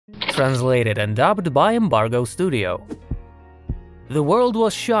translated and dubbed by Embargo Studio. The world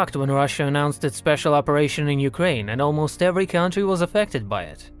was shocked when Russia announced its special operation in Ukraine, and almost every country was affected by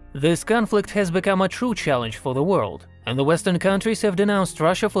it. This conflict has become a true challenge for the world, and the Western countries have denounced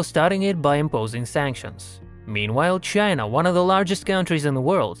Russia for starting it by imposing sanctions. Meanwhile, China, one of the largest countries in the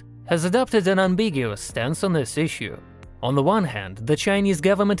world, has adopted an ambiguous stance on this issue. On the one hand, the Chinese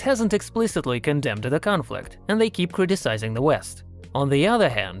government hasn't explicitly condemned the conflict, and they keep criticizing the West. On the other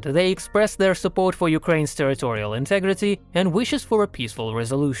hand, they express their support for Ukraine's territorial integrity and wishes for a peaceful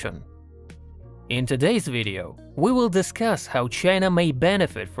resolution. In today's video, we will discuss how China may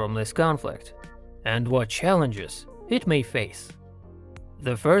benefit from this conflict, and what challenges it may face.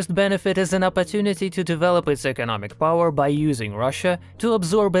 The first benefit is an opportunity to develop its economic power by using Russia to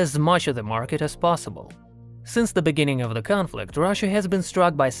absorb as much of the market as possible. Since the beginning of the conflict, Russia has been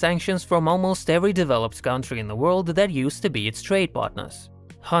struck by sanctions from almost every developed country in the world that used to be its trade partners.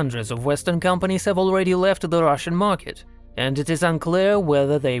 Hundreds of Western companies have already left the Russian market, and it is unclear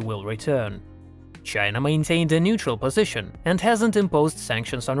whether they will return. China maintained a neutral position and hasn't imposed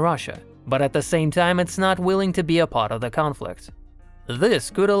sanctions on Russia, but at the same time it's not willing to be a part of the conflict. This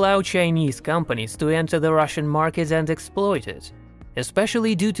could allow Chinese companies to enter the Russian market and exploit it,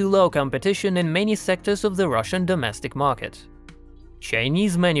 especially due to low competition in many sectors of the Russian domestic market.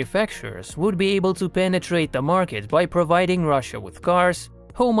 Chinese manufacturers would be able to penetrate the market by providing Russia with cars,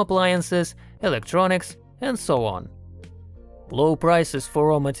 home appliances, electronics, and so on. Low prices for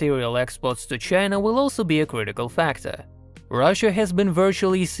raw material exports to China will also be a critical factor. Russia has been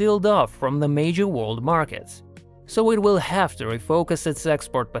virtually sealed off from the major world markets, so it will have to refocus its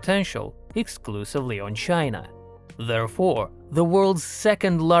export potential exclusively on China. Therefore, the world's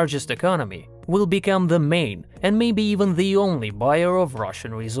second largest economy will become the main and maybe even the only buyer of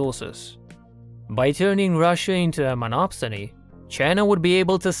Russian resources. By turning Russia into a monopsony, China would be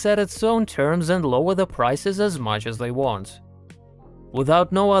able to set its own terms and lower the prices as much as they want.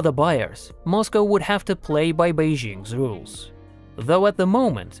 Without no other buyers, Moscow would have to play by Beijing's rules. Though at the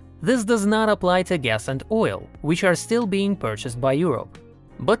moment, this does not apply to gas and oil, which are still being purchased by Europe.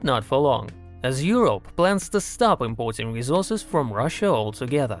 But not for long, as Europe plans to stop importing resources from Russia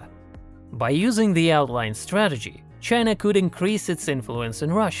altogether. By using the outlined strategy, China could increase its influence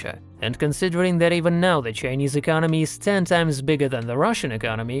in Russia, and considering that even now the Chinese economy is 10 times bigger than the Russian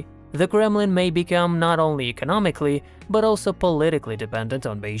economy, the Kremlin may become not only economically, but also politically dependent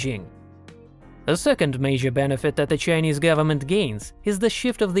on Beijing. A second major benefit that the Chinese government gains is the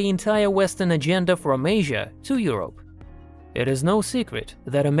shift of the entire Western agenda from Asia to Europe. It is no secret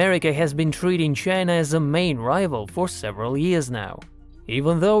that America has been treating China as a main rival for several years now.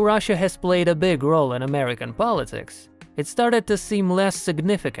 Even though Russia has played a big role in American politics, it started to seem less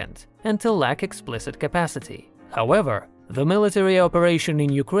significant and to lack explicit capacity. However, the military operation in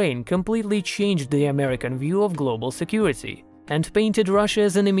Ukraine completely changed the American view of global security and painted Russia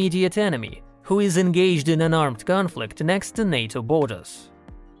as an immediate enemy who is engaged in an armed conflict next to NATO borders.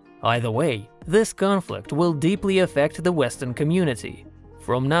 Either way, this conflict will deeply affect the Western community.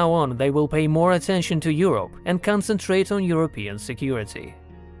 From now on, they will pay more attention to Europe and concentrate on European security.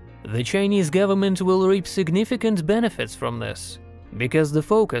 The Chinese government will reap significant benefits from this, because the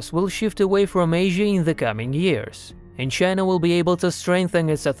focus will shift away from Asia in the coming years, and China will be able to strengthen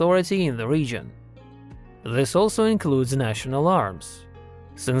its authority in the region. This also includes national arms.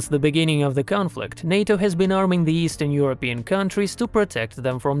 Since the beginning of the conflict, NATO has been arming the Eastern European countries to protect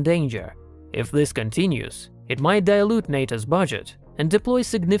them from danger. If this continues, it might dilute NATO's budget and deploy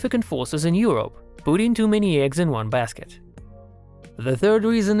significant forces in Europe, putting too many eggs in one basket. The third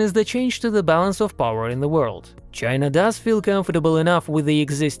reason is the change to the balance of power in the world. China does feel comfortable enough with the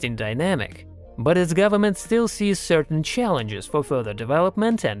existing dynamic, but its government still sees certain challenges for further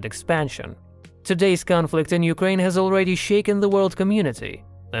development and expansion. Today's conflict in Ukraine has already shaken the world community,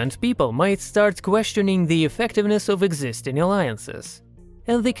 and people might start questioning the effectiveness of existing alliances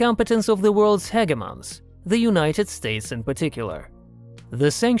and the competence of the world's hegemons, the United States in particular.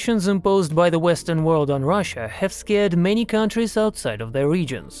 The sanctions imposed by the Western world on Russia have scared many countries outside of their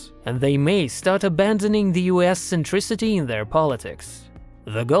regions, and they may start abandoning the US centricity in their politics.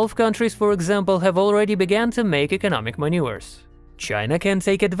 The Gulf countries, for example, have already begun to make economic maneuvers. China can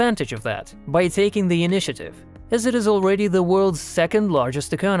take advantage of that by taking the initiative, as it is already the world's second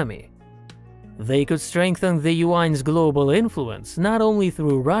largest economy. They could strengthen the yuan's global influence not only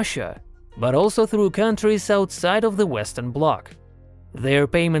through Russia, but also through countries outside of the Western bloc. Their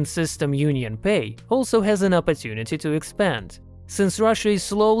payment system UnionPay also has an opportunity to expand, since Russia is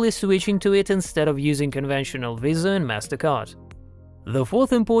slowly switching to it instead of using conventional Visa and MasterCard. The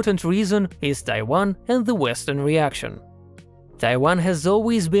fourth important reason is Taiwan and the Western reaction. Taiwan has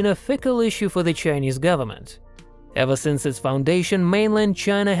always been a fickle issue for the Chinese government. Ever since its foundation, mainland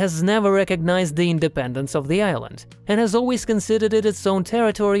China has never recognized the independence of the island and has always considered it its own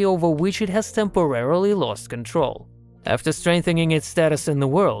territory over which it has temporarily lost control. After strengthening its status in the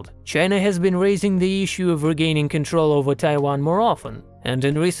world, China has been raising the issue of regaining control over Taiwan more often, and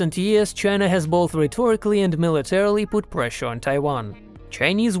in recent years China has both rhetorically and militarily put pressure on Taiwan.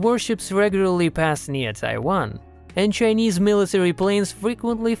 Chinese warships regularly pass near Taiwan, and Chinese military planes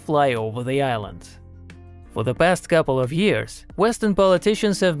frequently fly over the island. For the past couple of years, Western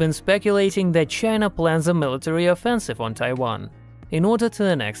politicians have been speculating that China plans a military offensive on Taiwan in order to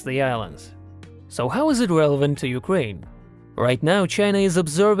annex the islands. So how is it relevant to Ukraine? Right now, China is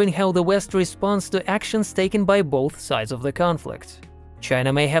observing how the West responds to actions taken by both sides of the conflict.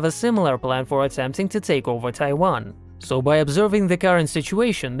 China may have a similar plan for attempting to take over Taiwan, so by observing the current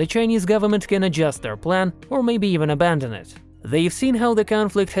situation, the Chinese government can adjust their plan or maybe even abandon it. They've seen how the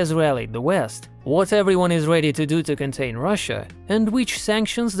conflict has rallied the West, what everyone is ready to do to contain Russia, and which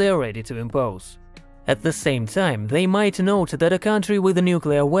sanctions they are ready to impose. At the same time, they might note that a country with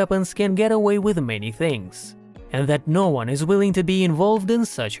nuclear weapons can get away with many things, and that no one is willing to be involved in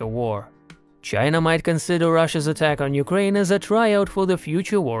such a war. China might consider Russia's attack on Ukraine as a tryout for the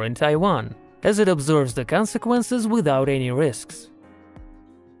future war in Taiwan, as it observes the consequences without any risks.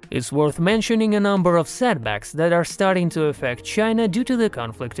 It's worth mentioning a number of setbacks that are starting to affect China due to the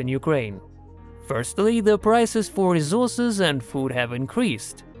conflict in Ukraine. Firstly, the prices for resources and food have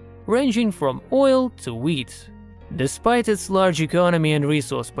increased, ranging from oil to wheat. Despite its large economy and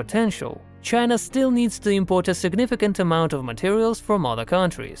resource potential, China still needs to import a significant amount of materials from other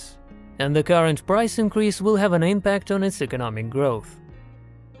countries, and the current price increase will have an impact on its economic growth.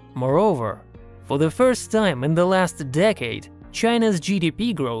 Moreover, for the first time in the last decade, China's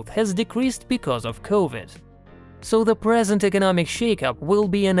GDP growth has decreased because of COVID, so the present economic shakeup will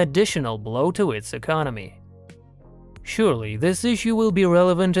be an additional blow to its economy. Surely, this issue will be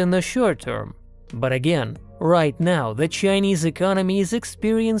relevant in the short term, but again, right now the Chinese economy is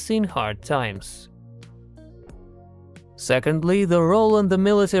experiencing hard times. Secondly, the role and the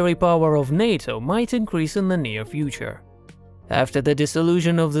military power of NATO might increase in the near future. After the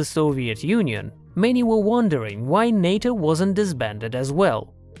dissolution of the Soviet Union, many were wondering why NATO wasn't disbanded as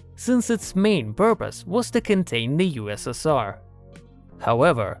well, since its main purpose was to contain the USSR.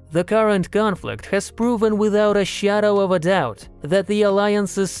 However, the current conflict has proven without a shadow of a doubt that the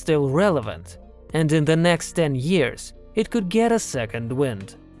alliance is still relevant, and in the next 10 years, it could get a second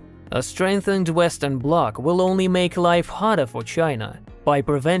wind. A strengthened Western bloc will only make life harder for China by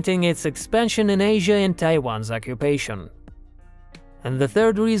preventing its expansion in Asia and Taiwan's occupation. And the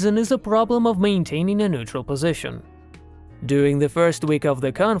third reason is a problem of maintaining a neutral position. During the first week of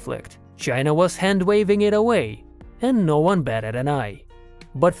the conflict, China was hand-waving it away, and no one batted an eye.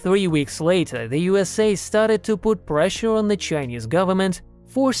 But 3 weeks later, the USA started to put pressure on the Chinese government,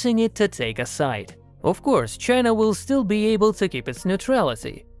 forcing it to take a side. Of course, China will still be able to keep its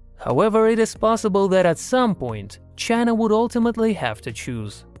neutrality. However, it is possible that at some point, China would ultimately have to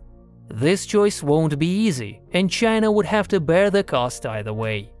choose. This choice won't be easy, and China would have to bear the cost either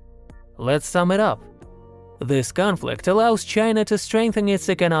way. Let's sum it up. This conflict allows China to strengthen its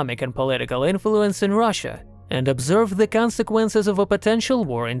economic and political influence in Russia and observe the consequences of a potential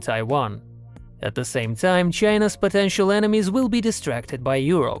war in Taiwan. At the same time, China's potential enemies will be distracted by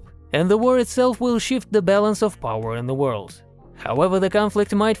Europe, and the war itself will shift the balance of power in the world. However, the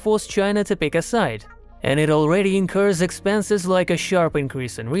conflict might force China to pick a side, and it already incurs expenses like a sharp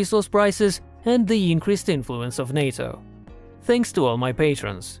increase in resource prices and the increased influence of NATO. Thanks to all my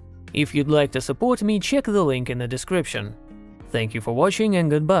patrons. If you'd like to support me, check the link in the description. Thank you for watching and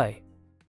goodbye.